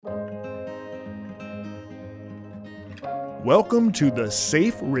Welcome to the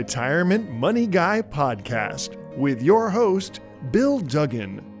Safe Retirement Money Guy podcast with your host, Bill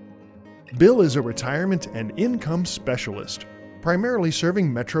Duggan. Bill is a retirement and income specialist, primarily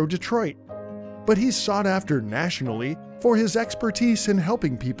serving Metro Detroit, but he's sought after nationally for his expertise in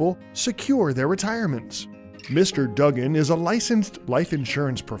helping people secure their retirements. Mr. Duggan is a licensed life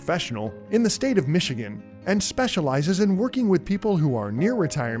insurance professional in the state of Michigan and specializes in working with people who are near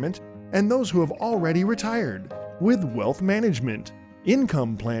retirement and those who have already retired with wealth management,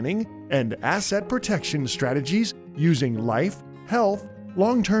 income planning, and asset protection strategies using life, health,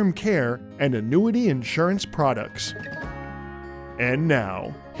 long-term care, and annuity insurance products. And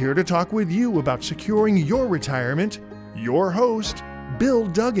now, here to talk with you about securing your retirement, your host, Bill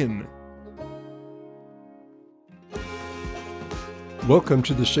Duggan. Welcome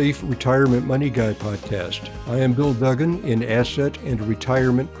to the Safe Retirement Money Guy podcast. I am Bill Duggan, an asset and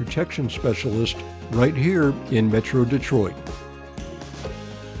retirement protection specialist right here in Metro Detroit.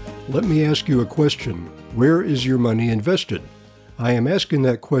 Let me ask you a question. Where is your money invested? I am asking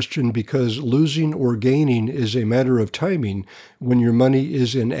that question because losing or gaining is a matter of timing when your money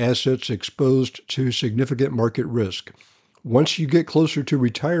is in assets exposed to significant market risk. Once you get closer to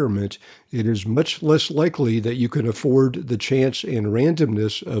retirement, it is much less likely that you can afford the chance and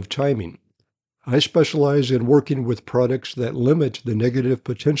randomness of timing. I specialize in working with products that limit the negative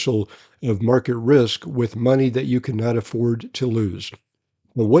potential of market risk with money that you cannot afford to lose.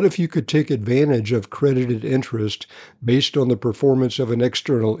 Well, what if you could take advantage of credited interest based on the performance of an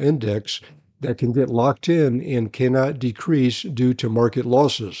external index that can get locked in and cannot decrease due to market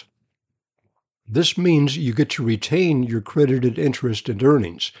losses? This means you get to retain your credited interest and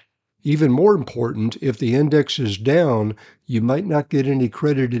earnings. Even more important, if the index is down, you might not get any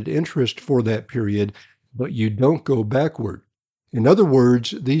credited interest for that period, but you don't go backward. In other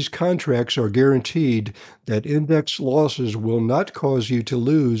words, these contracts are guaranteed that index losses will not cause you to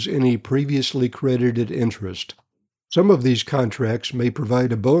lose any previously credited interest. Some of these contracts may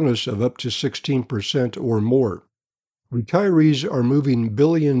provide a bonus of up to 16% or more. Retirees are moving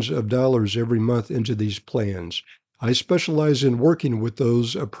billions of dollars every month into these plans. I specialize in working with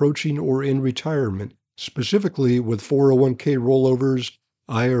those approaching or in retirement, specifically with 401k rollovers,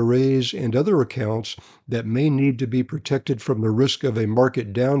 IRAs, and other accounts that may need to be protected from the risk of a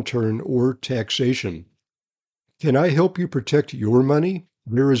market downturn or taxation. Can I help you protect your money?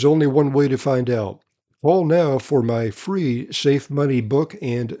 There is only one way to find out. Call now for my free Safe Money book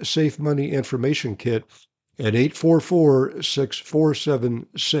and Safe Money information kit at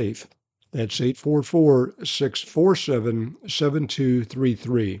 844-647-SAFE. That's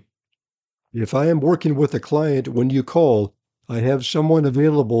 844-647-7233. If I am working with a client when you call, I have someone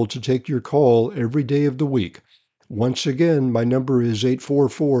available to take your call every day of the week. Once again, my number is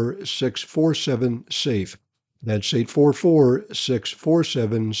 844-647-SAFE. That's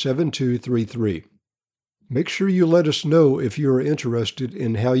 844-647-7233. Make sure you let us know if you are interested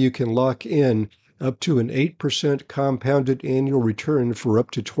in how you can lock in up to an 8% compounded annual return for up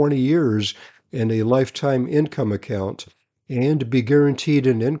to 20 years in a lifetime income account and be guaranteed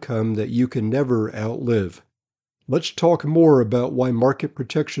an income that you can never outlive. Let's talk more about why market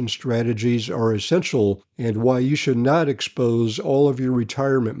protection strategies are essential and why you should not expose all of your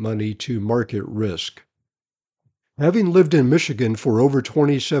retirement money to market risk. Having lived in Michigan for over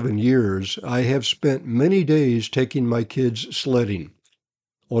 27 years, I have spent many days taking my kids sledding.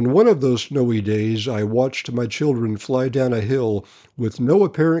 On one of those snowy days, I watched my children fly down a hill with no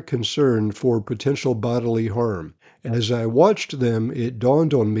apparent concern for potential bodily harm. As I watched them, it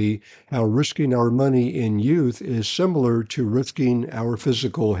dawned on me how risking our money in youth is similar to risking our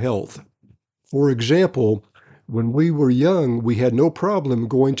physical health. For example, when we were young, we had no problem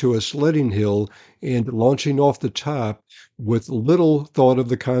going to a sledding hill and launching off the top with little thought of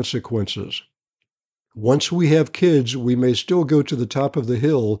the consequences. Once we have kids, we may still go to the top of the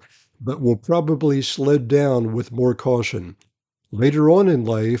hill, but will probably sled down with more caution. Later on in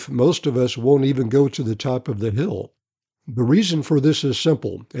life, most of us won't even go to the top of the hill. The reason for this is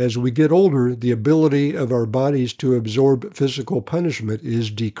simple. As we get older, the ability of our bodies to absorb physical punishment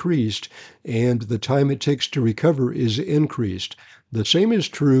is decreased, and the time it takes to recover is increased. The same is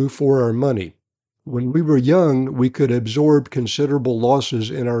true for our money. When we were young, we could absorb considerable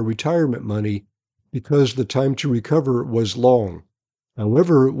losses in our retirement money because the time to recover was long.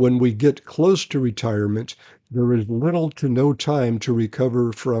 However, when we get close to retirement, there is little to no time to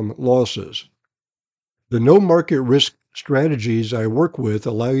recover from losses. The no market risk strategies I work with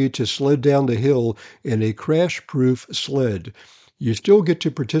allow you to sled down the hill in a crash-proof sled. You still get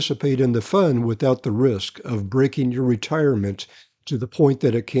to participate in the fun without the risk of breaking your retirement to the point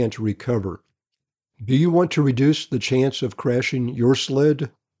that it can't recover. Do you want to reduce the chance of crashing your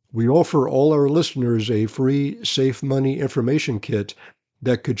sled? We offer all our listeners a free Safe Money information kit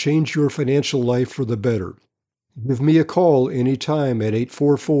that could change your financial life for the better. Give me a call anytime at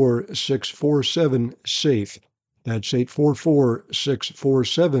 844-647-SAFE. That's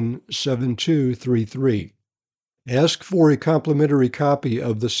 844-647-7233. Ask for a complimentary copy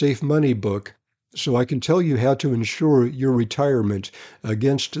of the Safe Money book so I can tell you how to ensure your retirement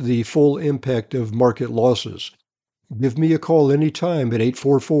against the full impact of market losses. Give me a call anytime at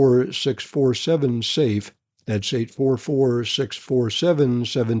 844-647-SAFE. That's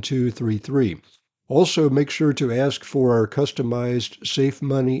 844-647-7233. Also, make sure to ask for our customized Safe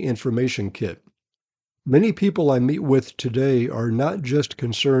Money information kit. Many people I meet with today are not just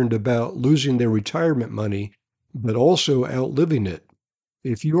concerned about losing their retirement money, but also outliving it.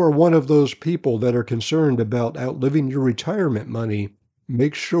 If you are one of those people that are concerned about outliving your retirement money,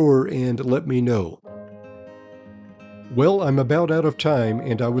 make sure and let me know. Well, I'm about out of time,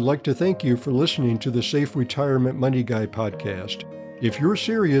 and I would like to thank you for listening to the Safe Retirement Money Guy podcast. If you're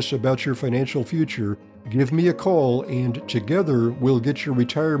serious about your financial future, give me a call, and together we'll get your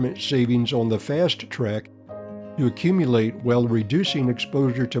retirement savings on the fast track to accumulate while reducing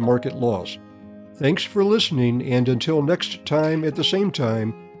exposure to market loss. Thanks for listening, and until next time at the same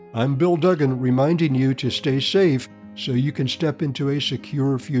time, I'm Bill Duggan reminding you to stay safe so you can step into a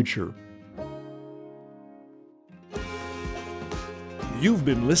secure future. You've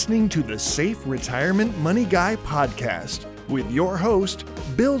been listening to the Safe Retirement Money Guy podcast with your host,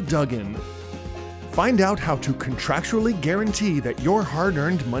 Bill Duggan. Find out how to contractually guarantee that your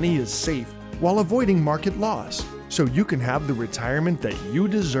hard-earned money is safe while avoiding market loss so you can have the retirement that you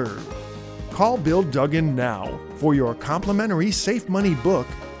deserve. Call Bill Duggan now for your complimentary Safe Money book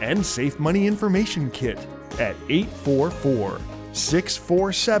and Safe Money information kit at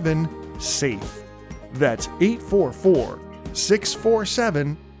 844-647-SAFE. That's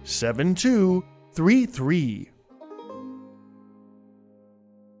 844-647-7233.